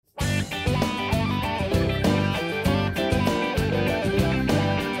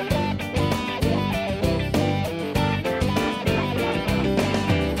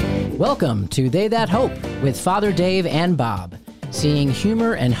Welcome to They That Hope with Father Dave and Bob, seeing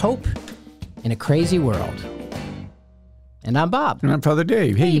humor and hope in a crazy world. And I'm Bob. And I'm Father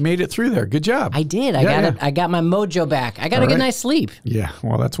Dave. Hey, you made it through there. Good job. I did. I got my mojo back. I got a good night's sleep. Yeah,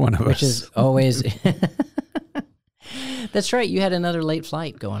 well, that's one of us. Which is always... That's right. You had another late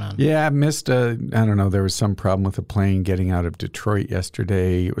flight going on. Yeah, I missed I don't know, there was some problem with the plane getting out of Detroit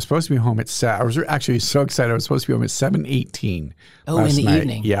yesterday. It was supposed to be home at I was actually so excited. I was supposed to be home at 7:18 last night.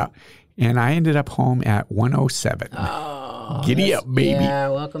 Evening. Yeah. And I ended up home at 1:07. Oh, Giddy up, baby. Yeah,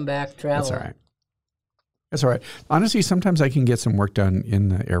 welcome back, travel. That's all right. That's all right. Honestly, sometimes I can get some work done in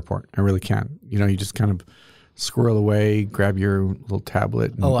the airport. I really can. You know, you just kind of squirrel away, grab your little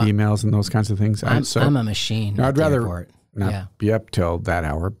tablet and emails and those kinds of things. I'm a machine. No, I'd rather not be up till that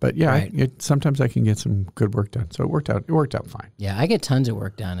hour, but yeah, sometimes I can get some good work done. So it worked out fine. Yeah, I get tons of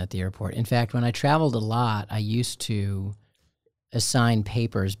work done at the airport. In fact, when I traveled a lot, I used to assign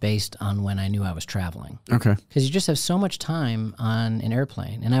papers based on when I knew I was traveling. Okay. Because you just have so much time on an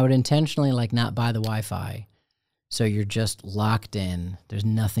airplane, and I would intentionally not buy the Wi-Fi, so you're just locked in. There's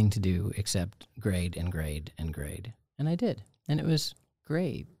nothing to do except grade and grade and grade, and I did, and it was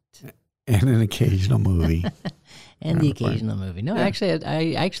great. And an occasional movie. And the occasional movie. No, actually,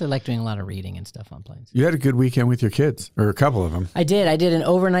 I actually like doing a lot of reading and stuff on planes. You had a good weekend with your kids, or a couple of them. I did. I did an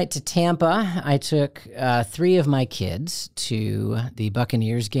overnight to Tampa. I took 3 of my kids to the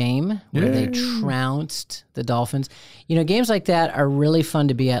Buccaneers game where they trounced the Dolphins. You know, games like that are really fun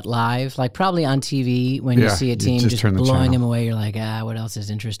to be at live. Like probably on TV when you see a team just blowing them away, you're like, what else is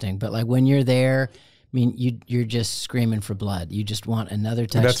interesting? But like when you're there, I mean, you're just screaming for blood. You just want another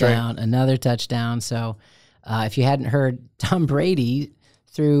touchdown, another touchdown. So if you hadn't heard, Tom Brady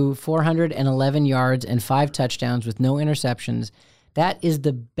threw 411 yards and 5 touchdowns with no interceptions. That is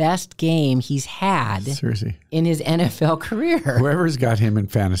the best game he's had in his NFL career. Whoever's got him in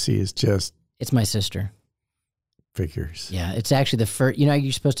fantasy is just... It's my sister. Figures. Yeah, it's actually the first... You know,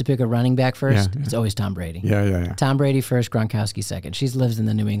 you're supposed to pick a running back first? Yeah. It's always Tom Brady. Yeah. Tom Brady first, Gronkowski second. She lives in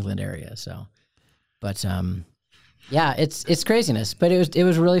the New England area, so... But yeah, it's craziness. But it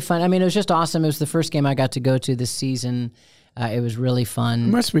was really fun. I mean, it was just awesome. It was the first game I got to go to this season. It was really fun.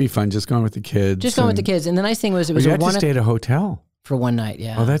 It must be fun just going with the kids. And the nice thing was you had to stay at a hotel for one night.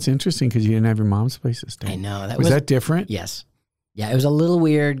 Yeah. Oh, that's interesting because you didn't have your mom's place to stay. I know. Was that different? Yes. Yeah, it was a little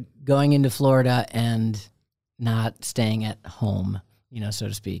weird going into Florida and not staying at home, you know, so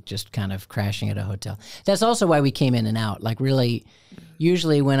to speak, just kind of crashing at a hotel. That's also why we came in and out. Like really,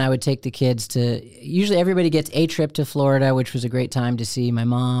 usually when I would take the kids usually everybody gets a trip to Florida, which was a great time to see my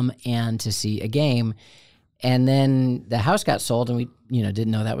mom and to see a game. And then the house got sold and we,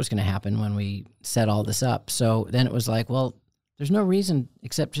 didn't know that was going to happen when we set all this up. So then it was like, well, there's no reason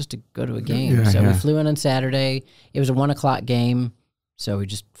except just to go to a game. We flew in on Saturday. It was a 1:00 game. So we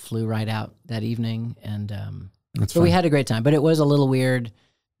just flew right out that evening and, we had a great time, but it was a little weird.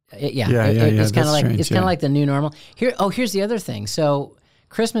 It's kind of like kind of like the new normal. Here's the other thing. So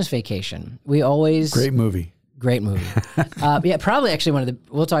Christmas Vacation, we always great movie. Probably actually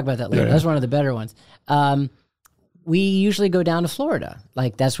we'll talk about that later. That's one of the better ones. We usually go down to Florida.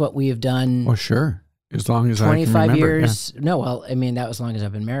 Like that's what we have done. Oh, sure. As long as 25 years. Yeah. No, well, I mean that was as long as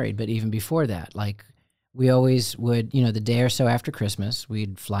I've been married, but even before that, like. We always would, the day or so after Christmas,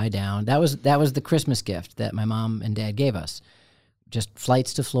 we'd fly down. That was the Christmas gift that my mom and dad gave us. Just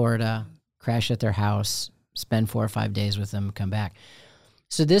flights to Florida, crash at their house, spend 4 or 5 days with them, come back.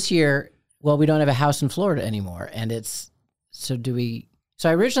 So this year, we don't have a house in Florida anymore. And so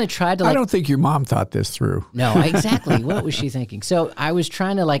I originally tried to I don't think your mom thought this through. No, exactly. What was she thinking? So I was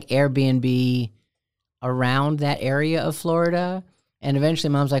trying to Airbnb around that area of Florida. And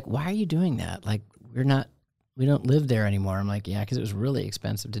eventually mom's like, why are you doing that? Like, we don't live there anymore. I'm like, yeah, because it was really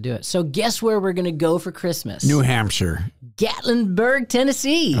expensive to do it. So guess where we're going to go for Christmas? New Hampshire. Gatlinburg,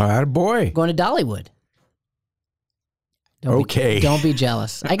 Tennessee. Oh, attaboy. Going to Dollywood. Don't be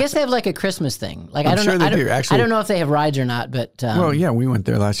jealous. I guess they have a Christmas thing. I don't know. Actually, I don't know if they have rides or not, but... we went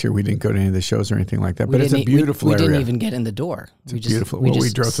there last year. We didn't go to any of the shows or anything like that, but it's a beautiful area. We didn't even get in the door. It's beautiful. We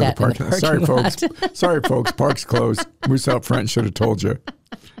drove through the parking lot. Sorry, folks. Park's closed. Moose out front should have told you.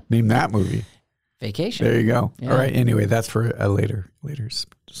 Name that movie. Vacation. There you go. Yeah. All right. Anyway, that's for a later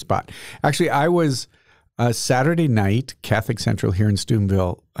spot. Actually, I was Saturday night, Catholic Central here in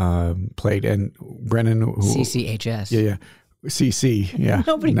Steubenville played, and Brennan... CCHS. Yeah. CC, yeah.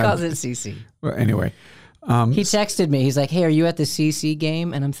 Nobody calls it CC. Well, anyway. He texted me. He's like, hey, are you at the CC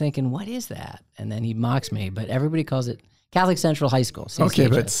game? And I'm thinking, what is that? And then he mocks me, but everybody calls it Catholic Central High School. CCHS. Okay,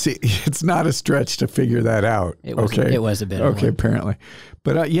 but see, it's not a stretch to figure that out. It was, okay? It was a bit. Okay, apparently.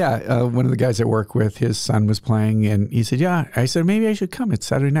 But one of the guys I work with, his son was playing, and he said, yeah. I said, maybe I should come. It's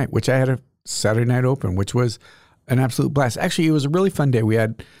Saturday night, which I had a Saturday night open, which was an absolute blast. Actually, it was a really fun day. We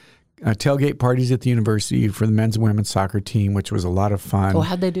had tailgate parties at the university for the men's and women's soccer team, which was a lot of fun. Oh,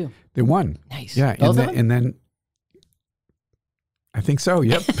 how'd they do? They won. Nice. Yeah. Both of them? And then I think so.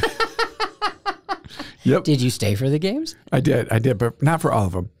 Yep. Yep. Did you stay for the games? I did, but not for all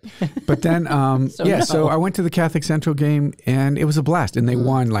of them. But then, so I went to the Catholic Central game, and it was a blast. And they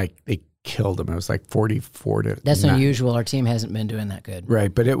won, they killed them. It was like 44-9. That's unusual. Our team hasn't been doing that good.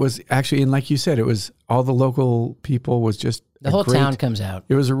 Right, but it was actually, and like you said, it was all the local people was just the whole town comes out.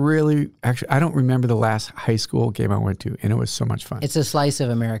 It was a really, actually, I don't remember the last high school game I went to, and it was so much fun. It's a slice of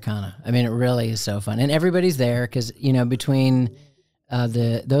Americana. I mean, it really is so fun. And everybody's there because, between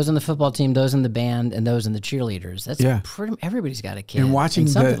those on the football team, those in the band, and those in the cheerleaders. That's pretty. Everybody's got a kid. And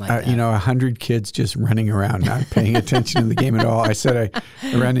watching like 100 kids just running around, not paying attention to the game at all. I said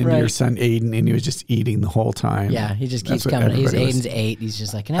I ran into your son Aiden, and he was just eating the whole time. Yeah, he just keeps coming. Aiden's 8. He's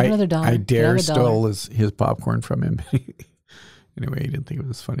just like, can I have another dollar? I stole his popcorn from him. Anyway, he didn't think it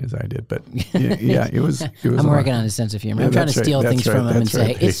was as funny as I did, but yeah, it was. I'm working on his sense of humor. I'm trying to steal things from him and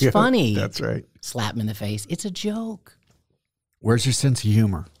say it's funny. That's right. Slap him in the face. It's a joke. Where's your sense of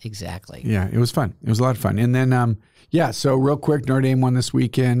humor? Exactly. Yeah, it was fun. It was a lot of fun. And then, so real quick, Notre Dame won this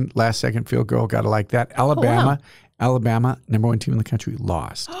weekend. Last second field goal. Got to like that. Alabama, number 1 team in the country,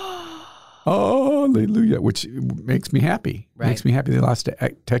 lost. Oh, hallelujah, which makes me happy. Right. Makes me happy they lost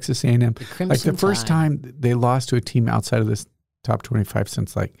to Texas A&M. The first time they lost to a team outside of this top 25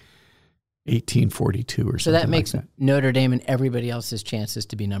 since 1842 or something. So that makes Notre Dame and everybody else's chances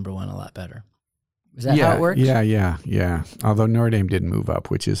to be number 1 a lot better. Is that how it works? Yeah. Although Notre Dame didn't move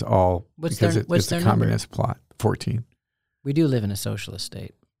up, which is all it's a communist plot. 14. We do live in a socialist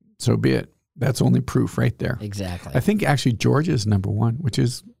state. So be it. That's only proof right there. Exactly. I think actually Georgia is number 1, which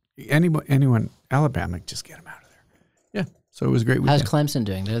is anyone Alabama, just get them out of there. Yeah. So it was a great weekend. How's Clemson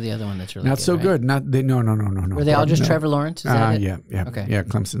doing? They're the other one that's really not good, so right? good. No. Were they all just Trevor Lawrence? Is that it? Yeah. Okay. Yeah,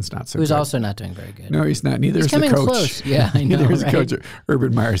 Clemson's not so Who's good. also not doing very good. No, he's not. Neither is the coach. He's coming close. Yeah, I know, Neither is right? the coach.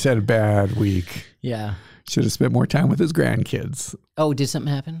 Urban Meyer's had a bad week. Yeah. Should have spent more time with his grandkids. Oh, did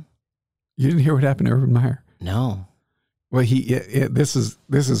something happen? You didn't hear what happened to Urban Meyer? No. Well, this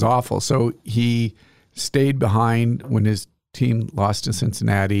is awful. So he stayed behind when his team lost to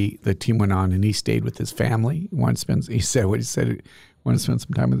Cincinnati. The team went on, and he stayed with his family. He said wanted to spend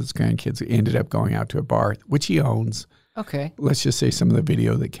some time with his grandkids. He ended up going out to a bar, which he owns. Okay. Let's just say some of the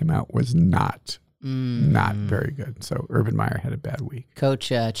video that came out was not very good. So Urban Meyer had a bad week.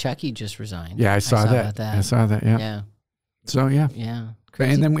 Coach Chucky just resigned. Yeah, I saw that. I saw that. Yeah. Yeah. So yeah. Yeah.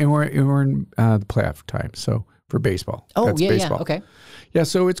 Crazy. And then we're in the playoff time. So for baseball. Oh, that's baseball. Yeah. Okay. Yeah.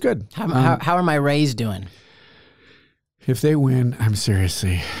 So it's good. How are my Rays doing? If they win, I don't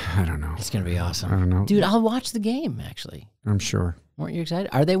know. It's going to be awesome. I don't know. Dude, I'll watch the game, actually. I'm sure. Weren't you excited?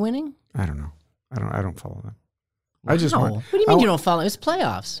 Are they winning? I don't know. I don't follow them. Wow. What do you mean you don't follow? It's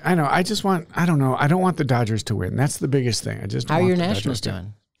playoffs. I know. I don't want the Dodgers to win. That's the biggest thing. How are your Nationals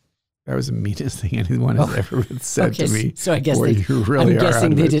doing? That was the meanest thing anyone has ever said to me. So I guess I'm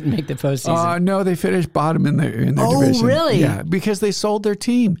guessing they didn't make the postseason. No, they finished bottom in their division. Oh, really? Yeah, because they sold their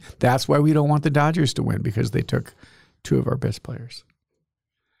team. That's why we don't want the Dodgers to win, because they took 2 of our best players.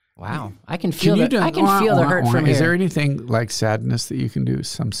 Wow. I can feel the hurt from here. Is there anything like sadness that you can do?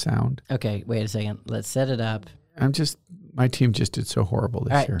 Some sound? Okay, wait a second. Let's set it up. My team just did so horrible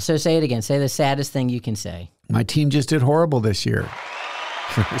this year. So say it again. Say the saddest thing you can say. My team just did horrible this year.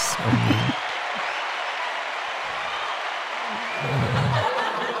 You're so mean.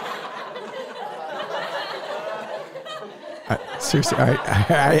 Seriously,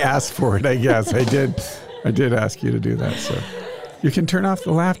 I asked for it, I guess. I did ask you to do that, so you can turn off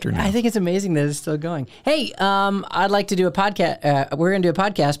the laughter now. I think it's amazing that it's still going. Hey, I'd like to do a podcast. We're going to do a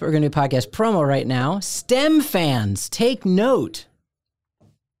podcast, but we're going to do a podcast promo right now. STEM fans, take note.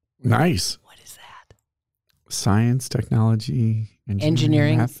 Nice. What is that? Science, technology,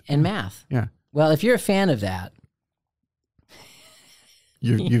 engineering, and math. Yeah. Well, if you're a fan of that,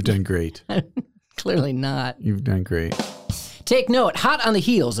 you've done great. Clearly not. You've done great. Take note, hot on the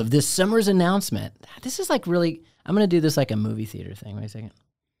heels of this summer's announcement. This is like really, I'm going to do this like a movie theater thing. Wait a second.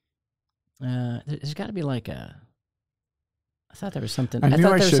 There's got to be like a, I thought there was something. I knew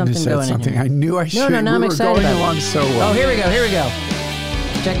I shouldn't have said something. I knew I should. No, I'm excited. We were going along so well. Oh, here we go.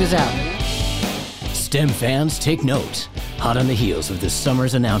 Check this out. STEM fans, take note. Hot on the heels of this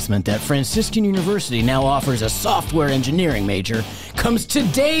summer's announcement that Franciscan University now offers a software engineering major comes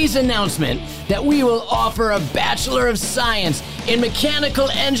today's announcement that we will offer a Bachelor of Science in Mechanical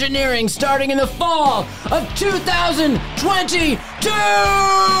Engineering starting in the fall of 2022!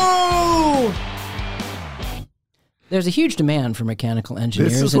 There's a huge demand for mechanical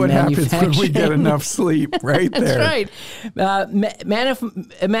engineers. This is in what happens when we get manufacturing. enough sleep, right there. That's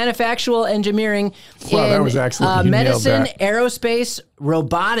right. Manufactural engineering Wow, that in was excellent. You nailed medicine, that. aerospace,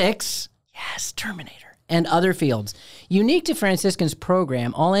 robotics, yes, Terminator, and other fields. Unique to Franciscan's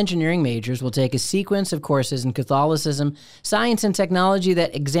program, all engineering majors will take a sequence of courses in Catholicism, science, and technology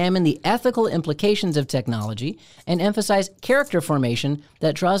that examine the ethical implications of technology and emphasize character formation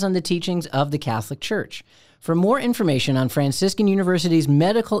that draws on the teachings of the Catholic Church. For more information on Franciscan University's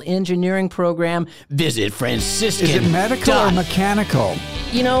medical engineering program, visit Franciscan. Is it medical or mechanical?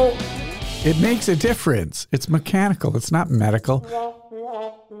 You know, It makes a difference. It's mechanical. It's not medical.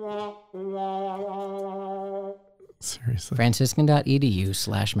 Seriously.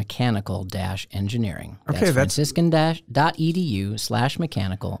 franciscan.edu/mechanical-engineering. Okay, that's-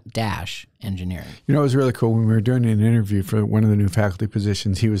 franciscan.edu/mechanical-engineering. You know, it was really cool when we were doing an interview for one of the new faculty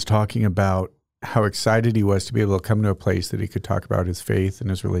positions. He was talking about how excited he was to be able to come to a place that he could talk about his faith and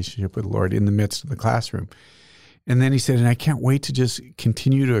his relationship with the Lord in the midst of the classroom. And then he said, and I can't wait to just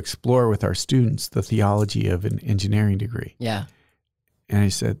continue to explore with our students the theology of an engineering degree. Yeah. And I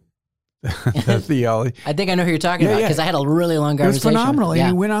said, the theology. I think I know who you're talking about because I had a really long It was conversation. phenomenal. Yeah.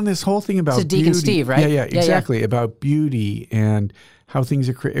 And he went on this whole thing about This is Deacon beauty. Steve, right? Yeah, Yeah, exactly. About beauty and how things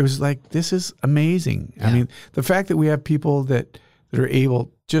are created. It was like, this is amazing. Yeah. I mean, the fact that we have people that are able,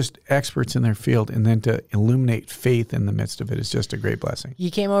 just experts in their field, and then to illuminate faith in the midst of it is just a great blessing.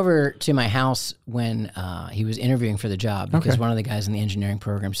 He came over to my house when he was interviewing for the job because one of the guys in the engineering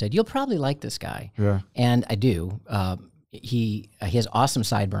program said, "You'll probably like this guy." Yeah. And I do. He has awesome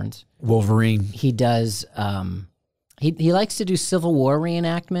sideburns. Wolverine. He does. He likes to do Civil War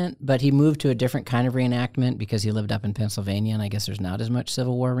reenactment, but he moved to a different kind of reenactment because he lived up in Pennsylvania, and I guess there's not as much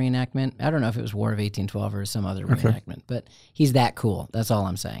Civil War reenactment. I don't know if it was War of 1812 or some other reenactment, but he's that cool. That's all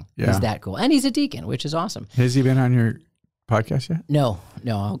I'm saying. Yeah. He's that cool. And he's a deacon, which is awesome. Has he been on your podcast yet? No.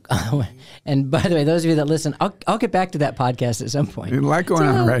 And by the way, those of you that listen, I'll get back to that podcast at some point. There's a lot going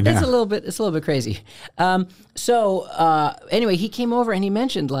on right It's now. a little bit crazy. Anyway, he came over and he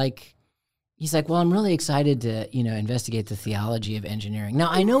mentioned he's like, well, I'm really excited to, investigate the theology of engineering. Now,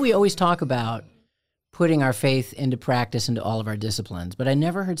 I know we always talk about putting our faith into practice into all of our disciplines, but I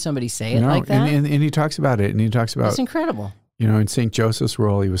never heard somebody say it like that. And he talks about it, and he talks about, That's incredible. in St. Joseph's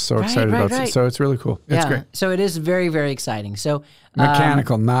role, he was so excited about it. So it's really cool. It's great. So it is very, very exciting. So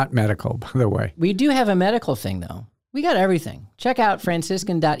Mechanical, not medical, by the way. we do have a medical thing, though. We got everything. Check out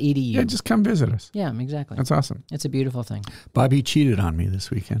franciscan.edu. Yeah, just come visit us. Yeah, exactly. That's awesome. It's a beautiful thing. Bobby cheated on me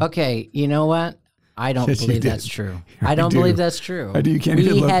this weekend. Okay, you know what? I don't Yes, you believe did. that's true. I I don't do. believe that's true. I do. You can't We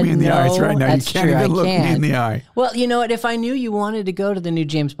even look had me in the eyes right now. You that's can't true, I even look me in can't. the eye. Well, you know what? If I knew you wanted to go to the new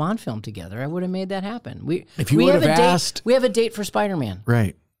James Bond film together, I would have made that happen. If you we would have have a asked- date. We have a date for Spider-Man.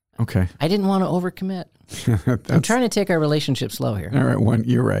 Right. Okay. I didn't want to overcommit. I'm trying to take our relationship slow here. All right.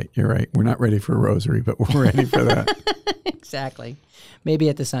 You're right. We're not ready for a rosary, but we're ready for that. Exactly. Maybe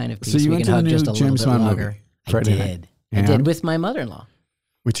at the sign of peace, So you we went can to hug the just new a little James bit Bond longer. movie I Friday night. did. I And? did with my mother-in-law.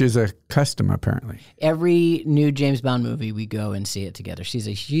 Which is a custom, apparently. Every new James Bond movie, we go and see it together.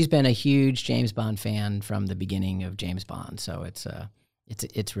 She's been a huge James Bond fan from the beginning of James Bond, so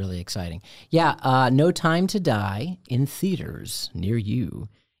it's really exciting. Yeah, No Time to Die in theaters near you.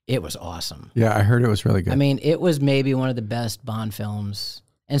 It was awesome. Yeah, I heard it was really good. I mean, it was maybe one of the best Bond films,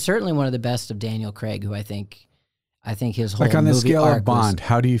 and certainly one of the best of Daniel Craig, who I think his whole like on the movie scale arc of Bond,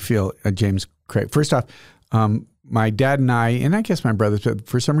 how do you feel, James Craig? First off, my dad and I guess my brothers, but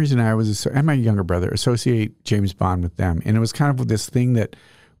for some reason and my younger brother associate James Bond with them. And it was kind of this thing that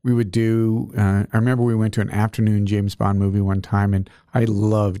we would do. I remember we went to an afternoon James Bond movie one time, and I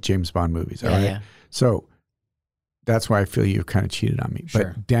love James Bond movies. All right. Yeah. So that's why I feel you've kind of cheated on me.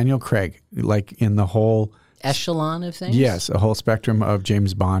 Sure. But Daniel Craig, like in the whole echelon of things. yes, a whole spectrum of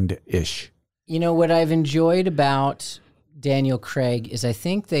James Bond-ish. You know, what I've enjoyed about Daniel Craig is I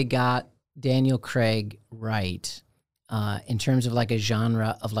think they got Daniel Craig right in terms of like a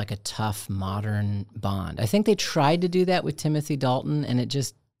genre of like a tough modern Bond. I think they tried to do that with Timothy Dalton, and it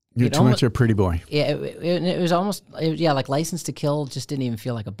just You're it too almo- much a pretty boy. Yeah, it was almost like License to Kill just didn't even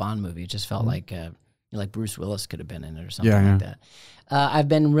feel like a Bond movie. It just felt like Bruce Willis could have been in it or something Yeah, like that. I've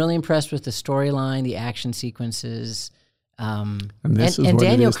been really impressed with the storyline, the action sequences. And this is and what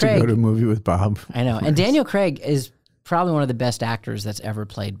Daniel it is Craig, to go to a movie with Bob. I know. And Daniel Craig is probably one of the best actors that's ever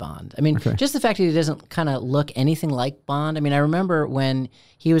played Bond. I mean, just the fact that he doesn't kind of look anything like Bond. I mean, I remember when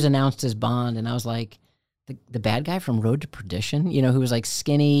he was announced as Bond, and I was like, the bad guy from Road to Perdition, who was like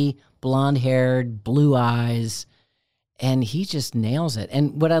skinny, blonde-haired, blue eyes, and he just nails it.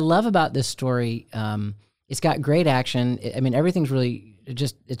 And what I love about this story, it's got great action. I mean, everything's really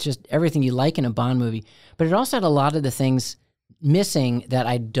it's just everything you like in a Bond movie, but it also had a lot of the things missing that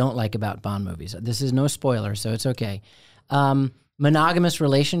I don't like about Bond movies. This is no spoiler, so it's okay. Monogamous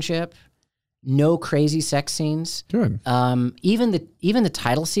relationship, no crazy sex scenes. Good. Even the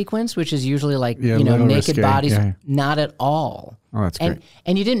title sequence, which is usually like little naked risque, bodies, yeah. not at all. Oh, that's great.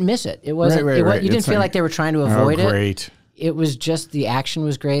 And you didn't miss it. It wasn't. Right. You didn't feel like they were trying to avoid it. Great. It was just the action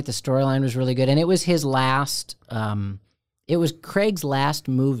was great. The storyline was really good, and it was his last. It was Craig's last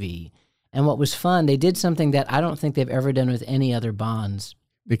movie, and what was fun, they did something that I don't think they've ever done with any other Bonds.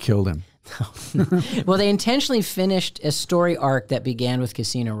 They killed him. Well, they intentionally finished a story arc that began with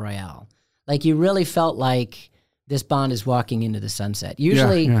Casino Royale. Like you really felt like this Bond is walking into the sunset.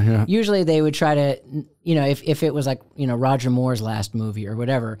 Usually they would try to, if it was like, Roger Moore's last movie or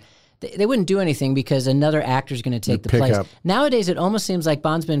whatever, they wouldn't do anything because another actor's going to take the place. Nowadays, it almost seems like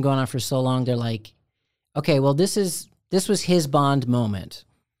Bond's been going on for so long. They're like, okay, well, this was his Bond moment.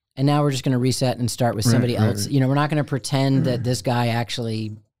 And now we're just going to reset and start with somebody else. We're not going to pretend that this guy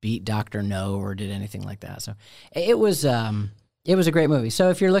actually beat Dr. No or did anything like that. So it was a great movie. So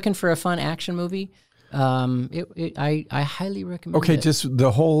if you're looking for a fun action movie, I highly recommend it. Okay, just the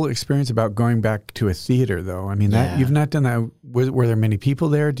whole experience about going back to a theater, though. I mean, that you've not done that. Were there many people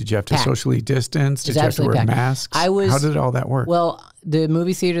there? Did you have to socially distance? Did you have to wear masks? How did all that work? Well, the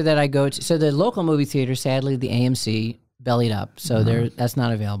movie theater that I go to, so the local movie theater, sadly, the AMC, bellied up. So that's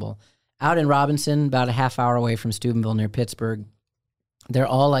not available. Out in Robinson, about a half hour away from Steubenville near Pittsburgh, they're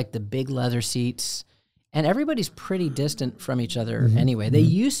all like the big leather seats. And everybody's pretty distant from each other anyway. They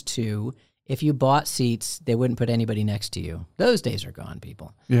used to, if you bought seats, they wouldn't put anybody next to you. Those days are gone,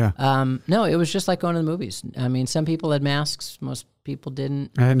 people. Yeah. No, it was just like going to the movies. I mean, some people had masks. Most people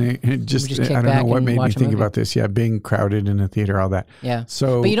didn't. And I don't know what made me think about this. Yeah, being crowded in a theater, all that. Yeah.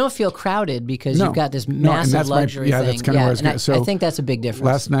 So, but you don't feel crowded because you've got this massive luxury thing. That's kind of where I was going. So I think that's a big difference.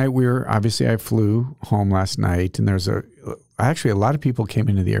 Last night I flew home last night, and there's actually a lot of people came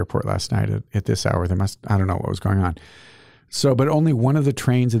into the airport last night at this hour. I don't know what was going on. So, but only one of the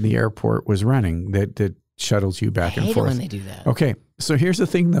trains in the airport was running that shuttles you back and forth. I hate it when they do that. Okay. So here's the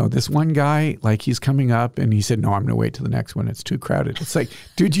thing, though. This one guy, like, he's coming up and he said, no, I'm going to wait till the next one. It's too crowded. It's like,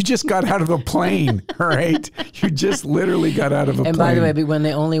 dude, you just got out of a plane. All right. You just literally got out of a plane. And by the way, when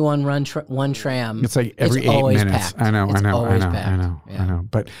they only run one tram, it's like every 8 minutes. Packed. I know.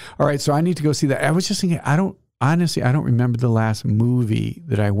 But all right. So I need to go see that. I was just thinking, honestly, I don't remember the last movie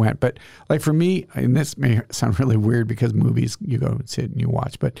that I went, but like for me, and this may sound really weird because movies, you go and sit and you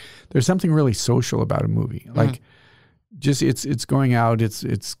watch, but there's something really social about a movie. Like just, it's going out, it's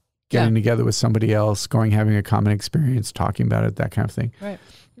getting together with somebody else, having a common experience, talking about it, that kind of thing. Right.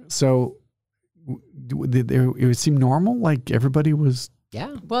 So it would seem normal. Like everybody was.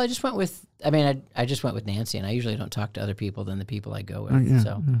 Yeah. Well, I just went with Nancy, and I usually don't talk to other people than the people I go with.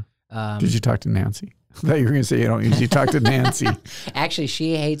 Did you talk to Nancy? I thought you were going to say you don't usually talk to Nancy. Actually,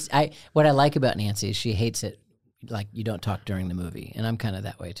 she hates. What I like about Nancy is she hates it. Like you don't talk during the movie, and I'm kind of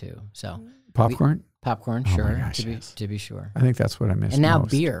that way too. So popcorn, sure. Gosh, to be sure. I think that's what I miss. And now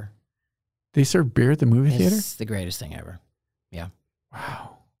most. Beer. They serve beer at the movie theater. It's the greatest thing ever. Yeah.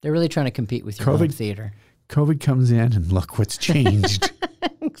 Wow. They're really trying to compete with your home theater. COVID comes in, and look what's changed.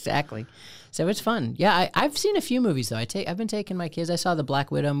 Exactly. So it's fun. Yeah, I've seen a few movies though. I've been taking my kids. I saw the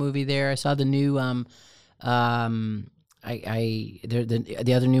Black Widow movie there. I saw the new the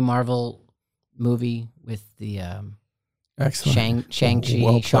other new Marvel movie with the excellent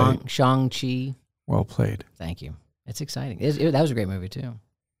Shang-Chi. Shang-Chi. Well played. Thank you. It's exciting. That was a great movie too.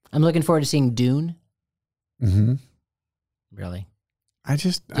 I'm looking forward to seeing Dune. Mm-hmm. Really? Do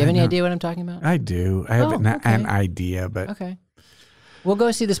you have any idea what I'm talking about? I do. I have an idea, but okay. We'll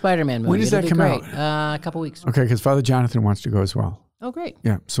go see the Spider-Man movie. When does that come out? A couple weeks. Okay, because Father Jonathan wants to go as well. Oh, great.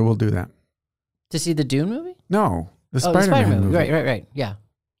 Yeah, so we'll do that. To see the Dune movie? No, the Spider-Man movie. Right. Yeah.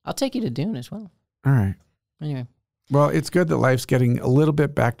 I'll take you to Dune as well. All right. Anyway. Well, it's good that life's getting a little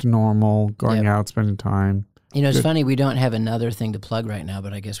bit back to normal, going out, spending time. It's funny, we don't have another thing to plug right now,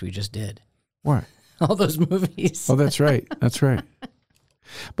 but I guess we just did. What? All those movies. Oh, that's right. That's right.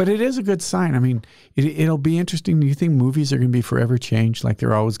 But it is a good sign. I mean, it'll be interesting. Do you think movies are going to be forever changed? Like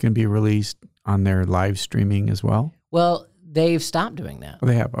they're always going to be released on their live streaming as well? Well, they've stopped doing that. Oh,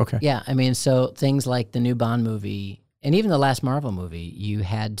 they have? Okay. Yeah. I mean, so things like the new Bond movie and even the last Marvel movie, you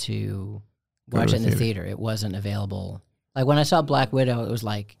had to watch it in the theater. It wasn't available. Like when I saw Black Widow, it was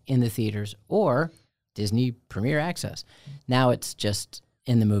like in the theaters or Disney Premier Access. Now it's just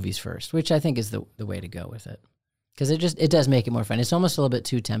in the movies first, which I think is the way to go with it. Because it does make it more fun. It's almost a little bit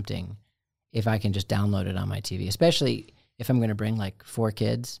too tempting if I can just download it on my TV, especially if I'm going to bring like 4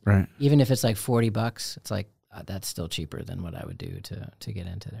 kids. Right. Even if it's like $40, it's like that's still cheaper than what I would do to get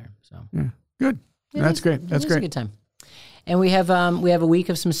into there. So yeah, good. That's great. That's great. A good time. And we have a week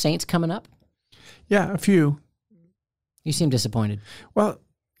of some Saints coming up. Yeah, a few. You seem disappointed. Well,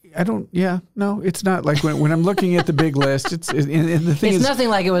 I don't. Yeah, no, it's not like when I'm looking at the big list. And the thing is, nothing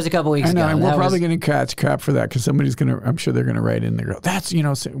like it was a couple weeks ago. I know, and we're probably going to catch crap for that because somebody's going to. I'm sure they're going to write in there. That's we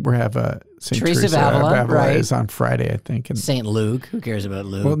have Saint Teresa of Avila right. is on Friday, I think. And Saint Luke. Who cares about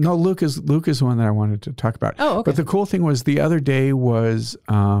Luke? Well, no, Luke is one that I wanted to talk about. Oh, okay. But the cool thing was the other day was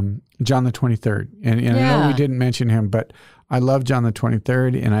John the 23rd, and I know we didn't mention him, but I love John the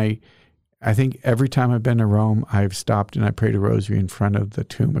 23rd, and I think every time I've been to Rome, I've stopped and I prayed a rosary in front of the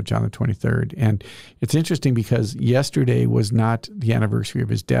tomb of John the 23rd. And it's interesting because yesterday was not the anniversary of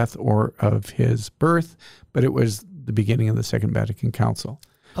his death or of his birth, but it was the beginning of the Second Vatican Council.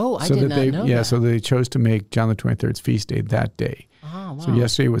 Oh, I did not know that. So they chose to make John the 23rd's feast day that day. Oh, wow. So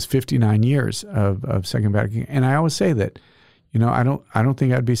yesterday was 59 years of Second Vatican. And I always say that, I don't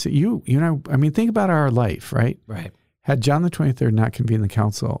think I'd be, think about our life, right? Right. Had John the 23rd not convened the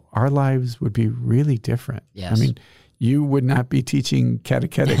council, our lives would be really different. Yes. You would not be teaching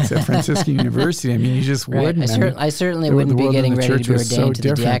catechetics at Franciscan University. You just wouldn't. I certainly wouldn't be getting ready to be ordained to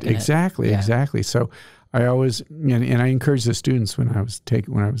the diaconate. Exactly. So I always, and I encourage the students when I was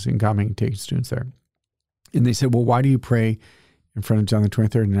in Gaming, taking students there, and they said, well, why do you pray in front of John the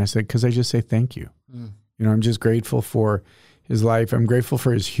 23rd? And I said, because I just say thank you. I'm just grateful for his life. I'm grateful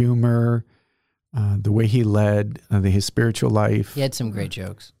for his humor. The way he led, his spiritual life. He had some great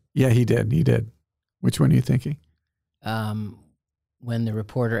jokes. Yeah, he did. Which one are you thinking? When the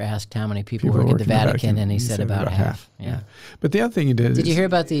reporter asked how many people work at the Vatican, and he said about half. Yeah. But the other thing he did. Did you hear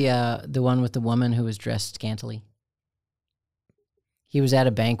about the one with the woman who was dressed scantily? He was at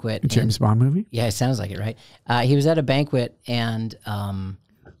a banquet. James Bond movie? Yeah, it sounds like it, right? He was at a banquet, and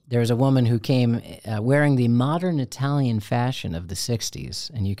there was a woman who came wearing the modern Italian fashion of the 60s,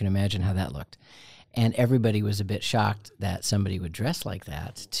 and you can imagine how that looked. And everybody was a bit shocked that somebody would dress like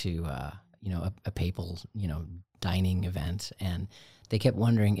that to, a papal, dining event. And they kept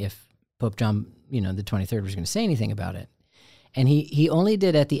wondering if Pope John, the 23rd was going to say anything about it. And he only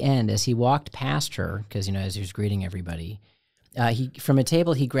did at the end as he walked past her, because, as he was greeting everybody, from a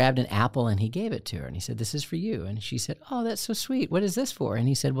table, he grabbed an apple and he gave it to her. And he said, "This is for you." And she said, "Oh, that's so sweet. What is this for?" And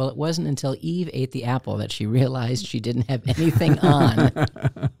he said, "Well, it wasn't until Eve ate the apple that she realized she didn't have anything on."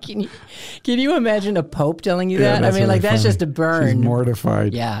 Can you imagine a pope telling you that? That's really that's funny. just a burn. She's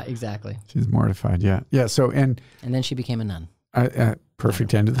mortified. Yeah, exactly. She's mortified. Yeah. Yeah. So, and then she became a nun.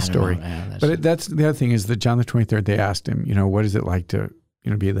 Perfect end of the story. That's the other thing is that John the 23rd, they asked him, what is it like to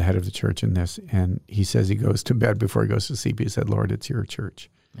be the head of the church in this? And he says he goes to bed before he goes to sleep. He said, "Lord, it's your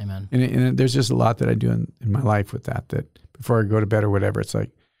church." Amen. And there's just a lot that I do in my life with that before I go to bed or whatever, it's like,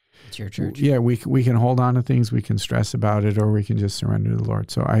 it's your church. Yeah, we can hold on to things, we can stress about it, or we can just surrender to the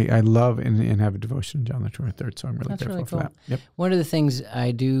Lord. So I love and have a devotion to John the 23rd, so I'm really grateful for that. Yep. One of the things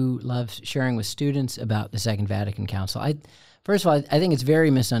I do love sharing with students about the Second Vatican Council, first of all, I think it's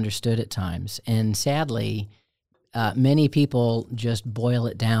very misunderstood at times, and sadly, many people just boil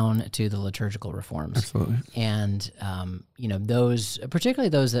it down to the liturgical reforms. Absolutely. And, particularly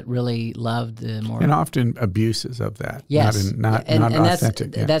those that really loved the more... And often abuses of that. Yes. Not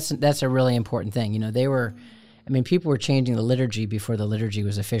authentic. That's a really important thing. They were... people were changing the liturgy before the liturgy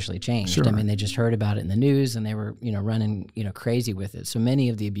was officially changed. Sure. They just heard about it in the news, and they were, running, crazy with it. So many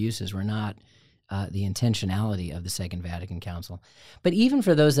of the abuses were not... the intentionality of the Second Vatican Council. But even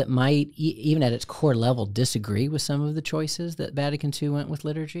for those that might, even at its core level, disagree with some of the choices that Vatican II went with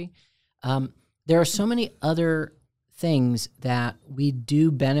liturgy, there are so many other things that we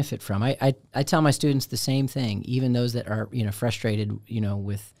do benefit from. I tell my students the same thing, even those that are frustrated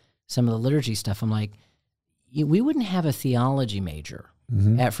with some of the liturgy stuff. I'm like, we wouldn't have a theology major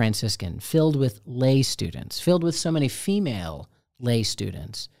at Franciscan filled with lay students, filled with so many female lay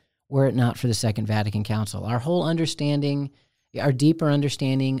students, were it not for the Second Vatican Council. Our whole understanding, our deeper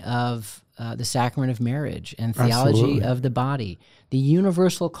understanding of the sacrament of marriage and theology of the body, the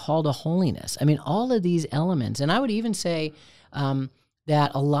universal call to holiness. All of these elements. And I would even say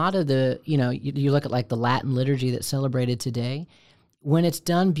that a lot of the, you look at like the Latin liturgy that's celebrated today, when it's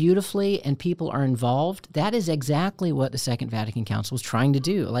done beautifully and people are involved, that is exactly what the Second Vatican Council was trying to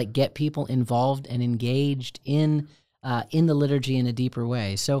do, like get people involved and engaged in the liturgy in a deeper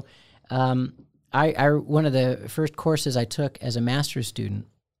way. So I one of the first courses I took as a master's student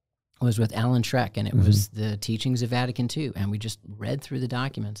was with Alan Schreck, and it was the teachings of Vatican II, and we just read through the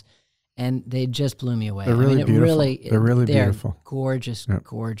documents, and they just blew me away. They're really beautiful. They're really beautiful. Gorgeous,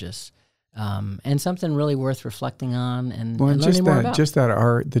 gorgeous. And something really worth reflecting on and just learning more about. Just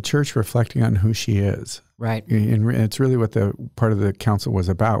that the church reflecting on who she is. Right. And it's really what the part of the council was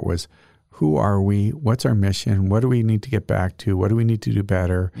about, was who are we? What's our mission? What do we need to get back to? What do we need to do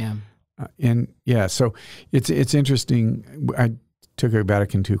better? Yeah. So it's interesting. I took a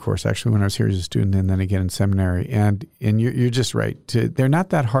Vatican II course actually when I was here as a student, and then again in seminary. And you're just right. They're not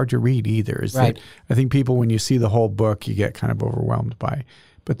that hard to read either. Right. I think people, when you see the whole book, you get kind of overwhelmed by.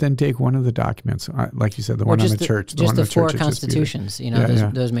 But then take one of the documents, like you said, the one on the church. Just the four constitutions,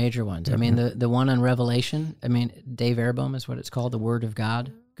 those major ones. I mean, the one on Revelation, Dave Airbaum is what it's called, the Word of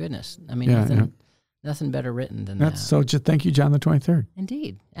God. Goodness. Nothing better written than that. So just thank you, John the 23rd.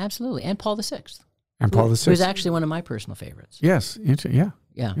 Indeed. Absolutely. And Paul VI. And Paul VI. Who's actually one of my personal favorites. Yes. Yeah.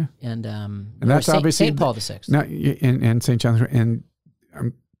 And that's obviously St. Paul VI. Now, and St. John, and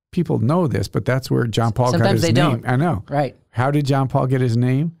people know this, but that's where John Paul got his name. Sometimes they don't. I know. Right. How did John Paul get his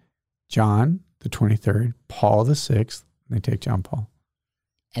name? John the 23rd, Paul the 6th. They take John Paul.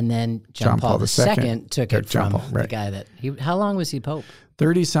 And then John Paul II took it from the guy that how long was he Pope?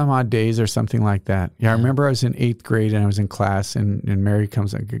 30 some odd days or something like that. Yeah, I remember I was in 8th grade and I was in class, and Mary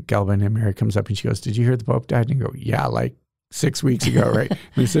comes up, Galvin, and Mary comes up and she goes, "Did you hear the Pope died?" And I go, "Yeah, like 6 weeks ago, right?" And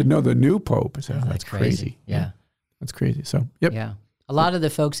he said, "No, the new Pope." I said, "Oh, that's crazy." Yeah. That's crazy. So, yep. Yeah. A lot of the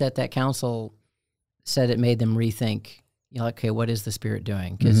folks at that council said it made them rethink, okay, what is the Spirit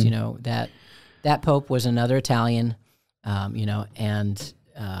doing? Because, that Pope was another Italian, and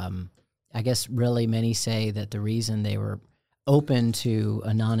I guess really many say that the reason they were open to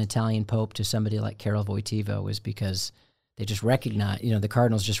a non-Italian Pope, to somebody like Karol Wojtyła, was because they just recognized, the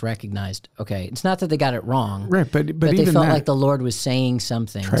cardinals just recognized, okay, it's not that they got it wrong. Right, but they even felt like the Lord was saying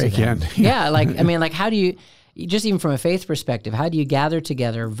something. Try again. Yeah, how do you, just even from a faith perspective, how do you gather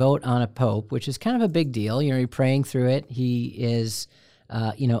together, vote on a Pope, which is kind of a big deal. You're praying through it. He is,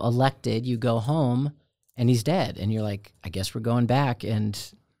 elected. You go home and he's dead. And you're like, I guess we're going back and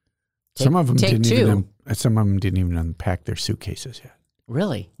some of them didn't even unpack their suitcases yet.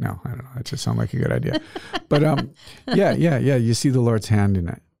 Really? No, I don't know. That just sounds like a good idea. But yeah. You see the Lord's hand in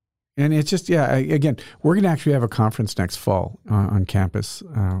it. And it's just, again, we're going to actually have a conference next fall on campus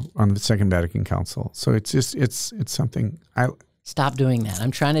on the Second Vatican Council. So it's just, it's something Stop doing that.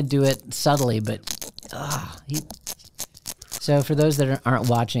 I'm trying to do it subtly, but So for those that aren't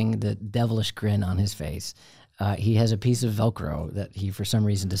watching the devilish grin on his face, he has a piece of Velcro that he, for some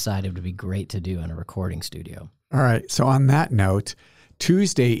reason, decided would be great to do in a recording studio. All right. So on that note,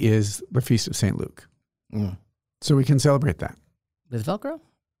 Tuesday is the Feast of St. Luke. So we can celebrate that. With Velcro?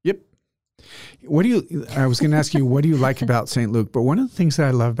 Yep. I was going to ask you, what do you like about St. Luke? But one of the things that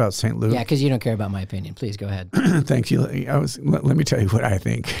I love about St. Luke. Yeah, because you don't care about my opinion. Please go ahead. Thank you. Let me tell you what I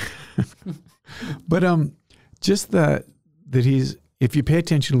think. But just that he's, if you pay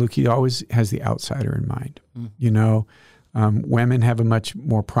attention to Luke, he always has the outsider in mind. Women have a much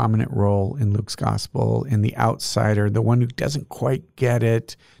more prominent role in Luke's gospel, and the outsider, the one who doesn't quite get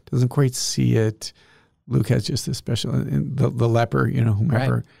it, doesn't quite see it. Luke has just this special, the leper,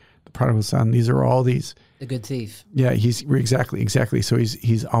 whomever. Right. The prodigal son. These are all these. The good thief. Yeah, he's exactly. So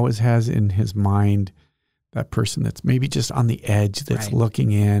he's always has in his mind that person that's maybe just on the edge, that's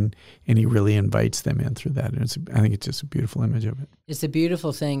looking in, and he really invites them in through that. And I think it's just a beautiful image of it. It's the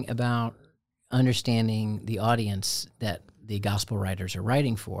beautiful thing about understanding the audience that the gospel writers are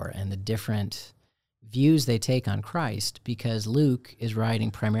writing for and the different views they take on Christ, because Luke is writing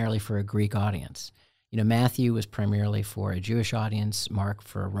primarily for a Greek audience. Matthew was primarily for a Jewish audience, Mark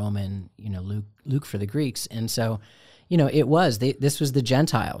for a Roman, Luke for the Greeks. And so, this was the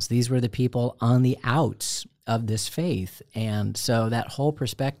Gentiles. These were the people on the outs of this faith. And so that whole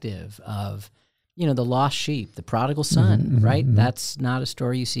perspective of, the lost sheep, the prodigal son, right? Mm-hmm. That's not a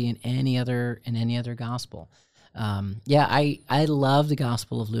story you see in any other gospel. I love the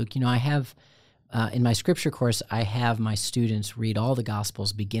Gospel of Luke. I have, in my scripture course, I have my students read all the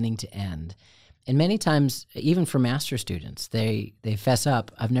Gospels beginning to end. And many times, even for master students, they fess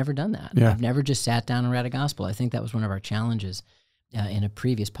up, I've never done that. Yeah. I've never just sat down and read a gospel. I think that was one of our challenges in a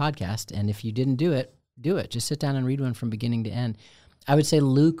previous podcast. And if you didn't do it, do it. Just sit down and read one from beginning to end. I would say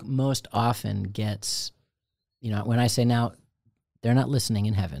Luke most often gets, when I say now, they're not listening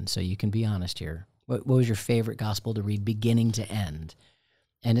in heaven, so you can be honest here. What was your favorite gospel to read beginning to end?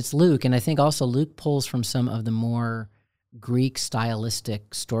 And it's Luke. And I think also Luke pulls from some of the more Greek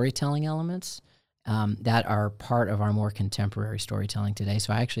stylistic storytelling elements that are part of our more contemporary storytelling today.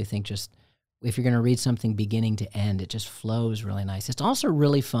 So I actually think just if you're going to read something beginning to end, it just flows really nice. It's also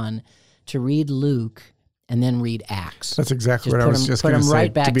really fun to read Luke and then read Acts. That's exactly what I was just going to say.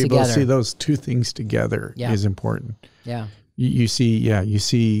 Right back to be able together. to see those two things together is important. Yeah. You see,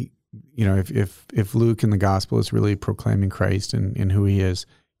 you know, if Luke in the gospel is really proclaiming Christ and who he is,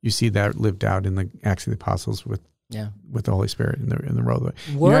 you see that lived out in the Acts of the Apostles with the Holy Spirit in the roadway.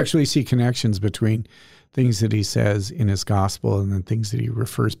 You actually see connections between things that he says in his gospel and then things that he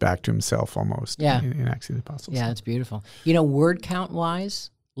refers back to himself almost in Acts of the Apostles. Yeah, it's beautiful. You know, word count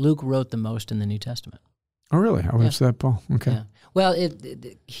wise, Luke wrote the most in the New Testament. Oh, really? I watched that, Paul. Okay. Yeah. Well,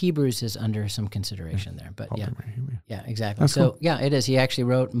 Hebrews is under some consideration there, but yeah, exactly. That's so cool. yeah, it is. He actually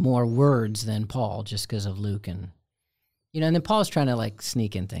wrote more words than Paul just because of Luke and and then Paul's trying to like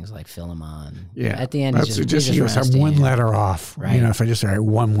sneak in things like Philemon. Yeah. At the end, that's he's just you have one letter off. Right. You know, if I just write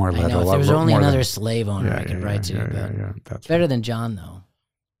one more letter, I know, if there was only another slave owner I could write to. Yeah, that's better than John though,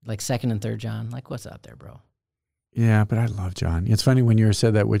 like 2nd and 3rd John. Like what's out there, bro? Yeah, but I love John. It's funny when you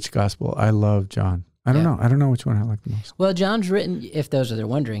said that which gospel. I love John. I don't know. I don't know which one I like the most. Well, John's written, if those are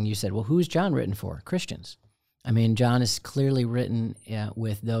wondering, you said, well, who's John written for? Christians. I mean, John is clearly written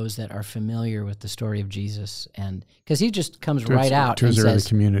with those that are familiar with the story of Jesus. And because he just comes right out to and his early says,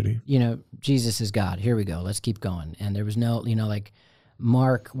 community. Jesus is God. Here we go. Let's keep going. And there was no, like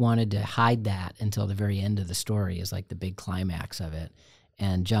Mark wanted to hide that until the very end of the story is like the big climax of it.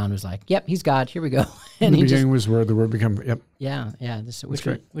 And John was like, "Yep, he's God. Here we go." And the beginning was where the word became. Yep. Yeah.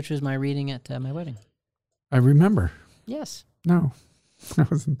 Which was my reading at my wedding. I remember. Yes. No, I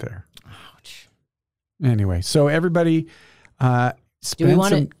wasn't there. Ouch. Anyway, so everybody, do we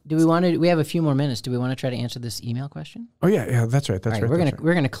want to? We have a few more minutes. Do we want to try to answer this email question? Oh yeah, that's right. That's right.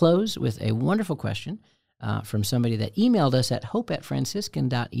 We're gonna close with a wonderful question from somebody that emailed us at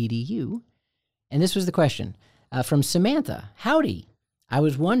hope@franciscan.edu, and this was the question from Samantha. Howdy. I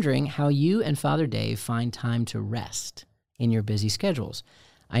was wondering how you and Father Dave find time to rest in your busy schedules.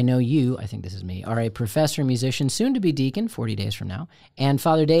 I know you, I think this is me, are a professor, musician, soon to be deacon, 40 days from now, and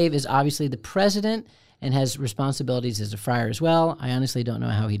Father Dave is obviously the president and has responsibilities as a friar as well. I honestly don't know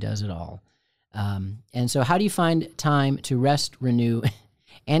how he does it all. And so how do you find time to rest, renew,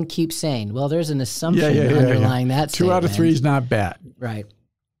 and keep sane? Well, there's an assumption underlying that 2 out of 3 is not bad. Right.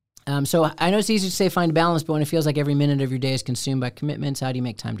 So I know it's easy to say find balance, but when it feels like every minute of your day is consumed by commitments, how do you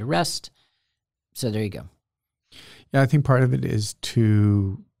make time to rest? So there you go. Yeah, I think part of it is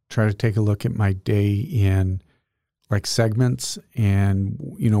to try to take a look at my day in like segments, and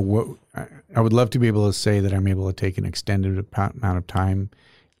what I would love to be able to say that I'm able to take an extended amount of time,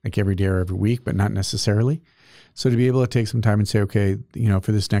 like every day or every week, but not necessarily. So to be able to take some time and say, okay,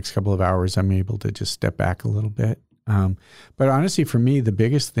 for this next couple of hours, I'm able to just step back a little bit. But honestly, for me, the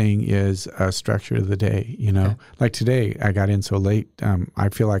biggest thing is structure of the day. Okay. Like today, I got in so late. I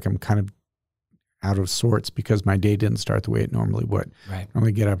feel like I'm kind of out of sorts because my day didn't start the way it normally would. Right. I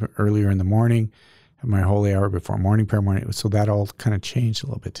normally get up earlier in the morning, have my holy hour before morning prayer morning. So that all kind of changed a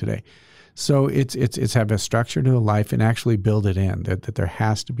little bit today. So it's have a structure to a life and actually build it in that there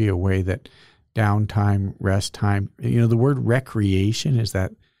has to be a way that downtime, rest time. The word recreation is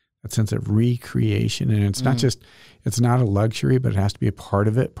that sense of recreation, and it's not just, it's not a luxury, but it has to be a part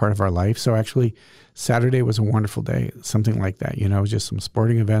of it, part of our life. So actually Saturday was a wonderful day, something like that, just some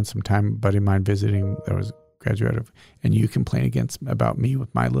sporting events, some time, a buddy of mine visiting that was graduate of, and you complain about me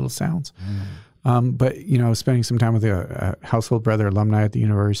with my little sounds. But spending some time with a household brother alumni at the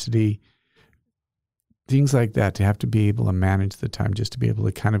university, things like that, to have to be able to manage the time, just to be able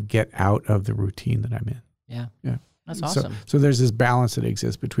to kind of get out of the routine that I'm in. Yeah. That's awesome. So there's this balance that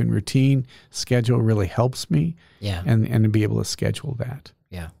exists between routine, schedule really helps me, and to be able to schedule that.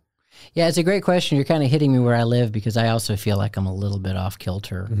 Yeah, it's a great question. You're kind of hitting me where I live because I also feel like I'm a little bit off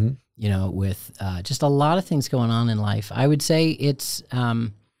kilter, with just a lot of things going on in life. I would say it's,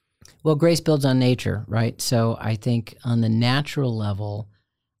 grace builds on nature, right? So I think on the natural level,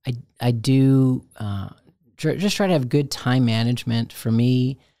 I do just try to have good time management. For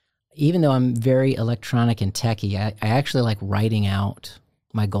me, even though I'm very electronic and techie, I actually like writing out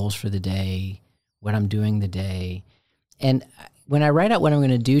my goals for the day, what I'm doing the day. And when I write out what I'm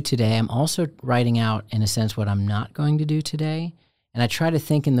going to do today, I'm also writing out, in a sense, what I'm not going to do today. And I try to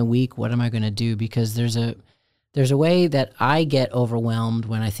think in the week, what am I going to do? Because there's a way that I get overwhelmed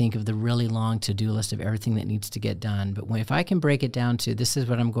when I think of the really long to-do list of everything that needs to get done. But if I can break it down to, this is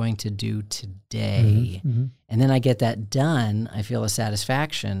what I'm going to do today, and then I get that done, I feel a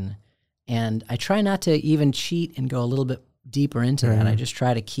satisfaction. And I try not to even cheat and go a little bit deeper into that. I just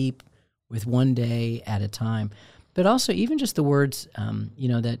try to keep with one day at a time. But also even just the words,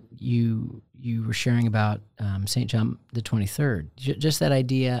 that you were sharing about St. John the 23rd, just that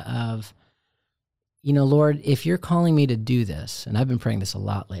idea of Lord, if you're calling me to do this, and I've been praying this a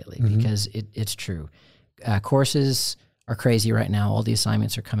lot lately because it's true. Courses are crazy right now. All the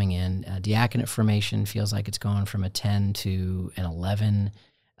assignments are coming in. Diaconate formation feels like it's going from a 10 to an 11.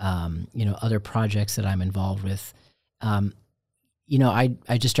 Other projects that I'm involved with.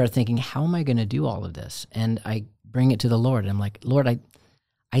 I just start thinking, how am I going to do all of this? And I bring it to the Lord. And I'm like, Lord,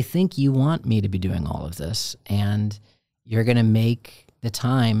 I think you want me to be doing all of this, and you're going to make the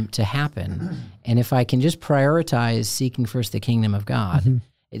time to happen. And if I can just prioritize seeking first the kingdom of God,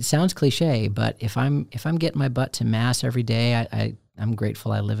 it sounds cliche, but if I'm getting my butt to mass every day, I'm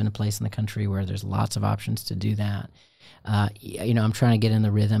grateful I live in a place in the country where there's lots of options to do that. I'm trying to get in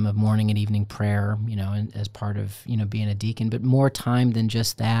the rhythm of morning and evening prayer, and as part of, being a deacon, but more time than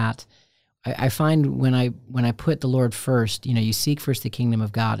just that. I find when I put the Lord first, you seek first the kingdom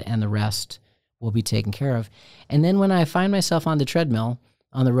of God and the rest will be taken care of. And then when I find myself on the treadmill,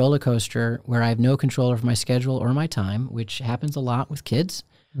 on the roller coaster, where I have no control over my schedule or my time, which happens a lot with kids,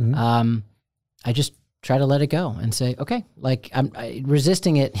 I just try to let it go and say, okay,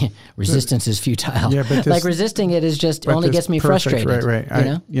 resisting it. Resistance is futile. Yeah, but resisting it is just only gets me frustrated.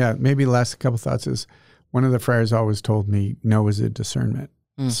 Right. Maybe the last couple thoughts is one of the friars always told me, no is a discernment.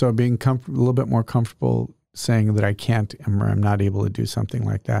 So being a little bit more comfortable saying that I can't, or I'm not able to do something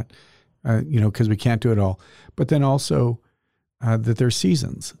like that, because we can't do it all. But then also that there's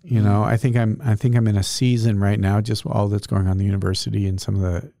seasons. I think I'm in a season right now, just all that's going on in the university and some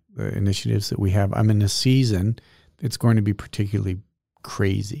of the initiatives that we have. I'm in a season that's going to be particularly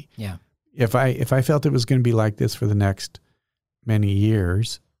crazy. Yeah. If I felt it was going to be like this for the next many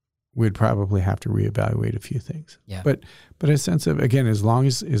years, we'd probably have to reevaluate a few things. Yeah. But a sense of, again, as long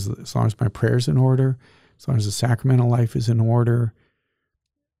as my prayer's in order, as long as the sacramental life is in order,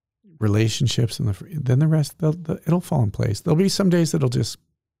 relationships, and then the rest, it'll fall in place. There'll be some days that'll just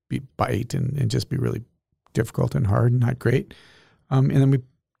be bite and just be really difficult and hard and not great. And then we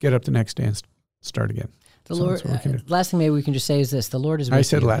get up the next day and start again. The Lord. Last thing maybe we can just say is this: the Lord is with you. I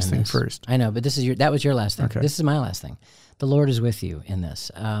said last thing first. I know, but that was your last thing. Okay. This is my last thing. The Lord is with you in this.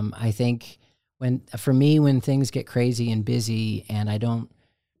 I think when things get crazy and busy, and I don't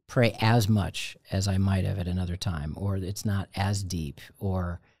pray as much as I might have at another time, or it's not as deep,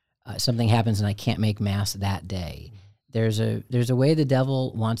 or something happens and I can't make mass that day. There's a way the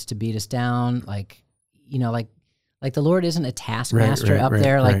devil wants to beat us down, like the Lord isn't a taskmaster up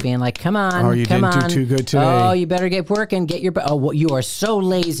there, being like, come on, oh, you didn't do too good today. Oh, you better get working, you are so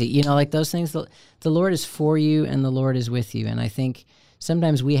lazy. Those things. The Lord is for you and the Lord is with you. And I think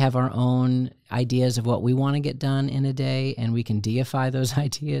sometimes we have our own ideas of what we want to get done in a day, and we can deify those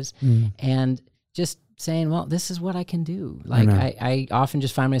ideas and just saying, well, this is what I can do. I often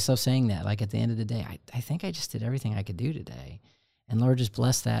just find myself saying that, at the end of the day, I think I just did everything I could do today. And Lord, just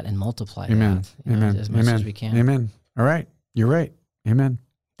bless that and multiply that as much as we can. Amen. All right. You're right. Amen.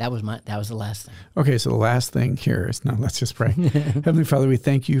 That was the last thing. Okay, so the last thing here is, now let's just pray. Heavenly Father, we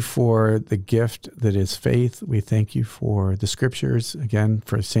thank you for the gift that is faith. We thank you for the scriptures, again,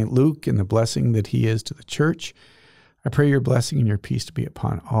 for St. Luke and the blessing that he is to the church. I pray your blessing and your peace to be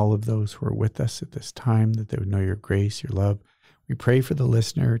upon all of those who are with us at this time, that they would know your grace, your love. We pray for the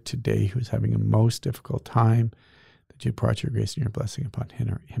listener today who's having a most difficult time, that you pour out your grace and your blessing upon him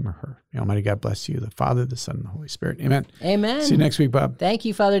or her. May Almighty God bless you, the Father, the Son, and the Holy Spirit. Amen. Amen. See you next week, Bob. Thank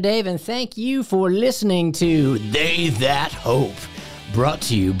you, Father Dave, and thank you for listening to They That Hope, brought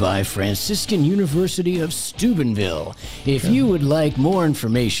to you by Franciscan University of Steubenville. If you would like more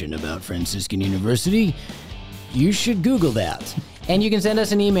information about Franciscan University, you should Google that. And you can send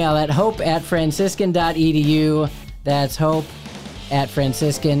us an email at hope@franciscan.edu. That's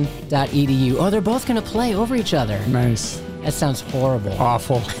hope@franciscan.edu. Oh, they're both going to play over each other. Nice. That sounds horrible.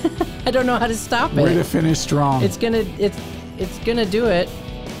 Awful. I don't know how to stop it. Way to finish strong. It's gonna do it.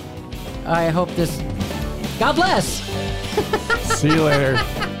 I hope this. God bless. See you later.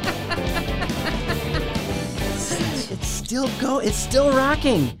 It's still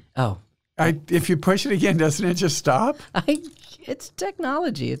rocking. Oh. If you push it again, doesn't it just stop? It's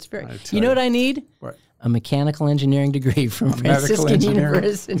technology. It's very. You know what I need? What? A mechanical engineering degree from Franciscan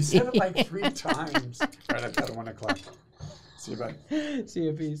University. You said it like 3 times. All right, I've got a 1 o'clock. See you, bye. See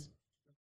you, peace.